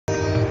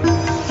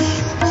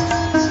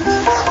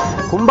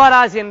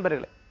கும்பராசி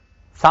என்பர்களே,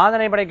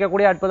 சாதனை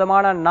படைக்கக்கூடிய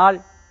அற்புதமான நாள்.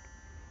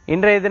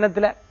 இன்றைய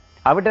தினத்துல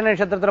அவிட்ட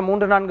நட்சத்திரத்துல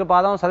 3-4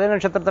 பாதம், சதய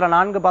நட்சத்திரத்துல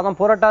 4 பாதம்,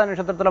 புரட்டாத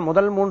நட்சத்திரத்துல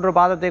முதல் 3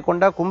 பாதத்தை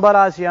கொண்ட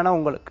கும்பராசியான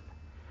உங்களுக்கு,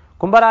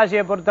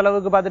 கும்பராசியை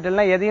பொறுத்தளவுக்கு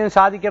பார்த்துட்டீங்கன்னா எதையும்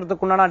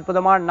சாதிக்கிறதுக்கு உண்டான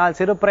அற்புதமான நாள்.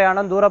 சிறு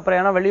பிரயாணம், தூர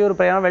பிரயாணம், வெளியூர்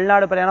பிரயாணம்,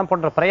 வெளிநாடு பிரயாணம்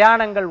போன்ற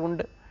பிரயாணங்கள்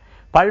உண்டு.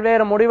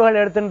 பல்வேறு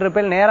முடிவுகள் எடுத்துட்டு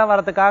இருப்பேன், நேரம்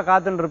வரத்துக்காக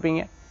காத்துட்டு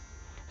இருப்பீங்க.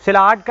 சில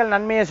ஆட்கள்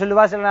நன்மையை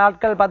சொல்லுவா, சில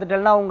ஆட்கள்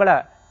பார்த்துட்டேன்னா உங்களை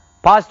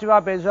பாசிட்டிவா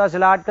பேசுவா,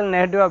 சில ஆட்கள்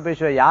நெகட்டிவா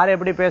பேசுவா. யார்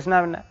எப்படி பேசினா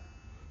என்ன,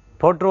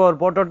 போற்றுவோர்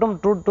போட்டட்டும்,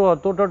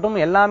 தூட்டட்டும்,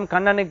 எல்லாம்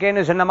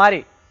கண்ணனுக்கேன்னு சொன்ன மாதிரி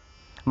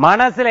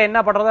மனசுல என்ன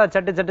பண்றதோ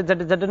சட்டு சட்டு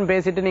சட்டு சட்டுன்னு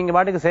பேசிட்டு நீங்க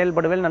பாட்டுக்கு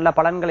செயல்படுவேல். நல்ல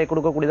பலன்களை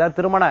கொடுக்கக்கூடியதா.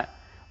 திருமண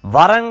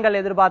வரங்கள்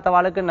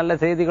எதிர்பார்த்தவாளுக்கு நல்ல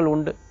செய்திகள்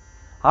உண்டு.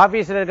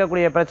 ஆபீஸ்ல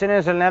இருக்கக்கூடிய பிரச்சனையை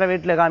சில நேரம்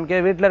வீட்டில்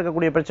காமிக்க, வீட்டில்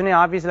இருக்கக்கூடிய பிரச்சனையை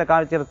ஆபீஸ்ல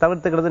காமிக்கிற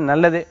தவிர்த்துக்கிறது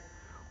நல்லது.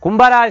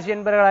 கும்பராசி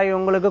என்பவர்களாகி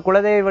உங்களுக்கு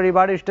குலதெய்வ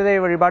வழிபாடு,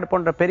 இஷ்டதெய்வ வழிபாடு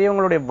போன்ற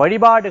பெரியவங்களுடைய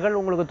வழிபாடுகள்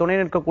உங்களுக்கு துணை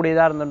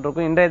நிற்கக்கூடியதா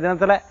இருந்துருக்கும். இன்றைய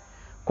தினத்துல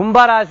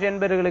கும்பராசி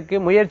என்பவர்களுக்கு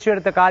முயற்சி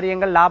எடுத்த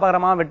காரியங்கள்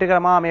லாபகரமாக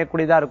வெற்றிகரமாக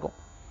அமையக்கூடியதா இருக்கும்.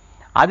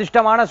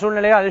 அதிர்ஷ்டமான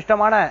சூழ்நிலையோ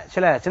அதிர்ஷ்டமான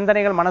சில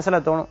சிந்தனைகள் மனசுல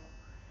தோணும்.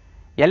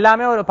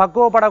 எல்லாமே ஒரு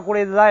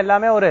பக்குவப்படக்கூடியதுதான்,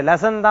 எல்லாமே ஒரு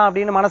லெசன் தான்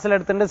அப்படின்னு மனசுல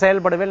எடுத்துட்டு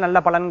செயல்படுவேல். நல்ல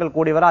பலன்கள்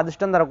கூடி வர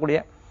அதிர்ஷ்டம் தரக்கூடிய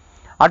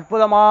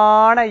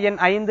அற்புதமான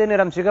எண் 5,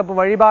 நிறம் சிகப்பு.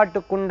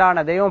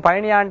 வழிபாட்டுக்குண்டான தெய்வம்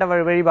பழனியாண்ட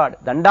வழிபாடு,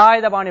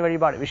 தண்டாயுதபாணி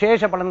வழிபாடு,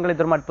 விசேஷ பலன்களை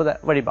தரும் அற்புத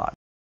வழிபாடு.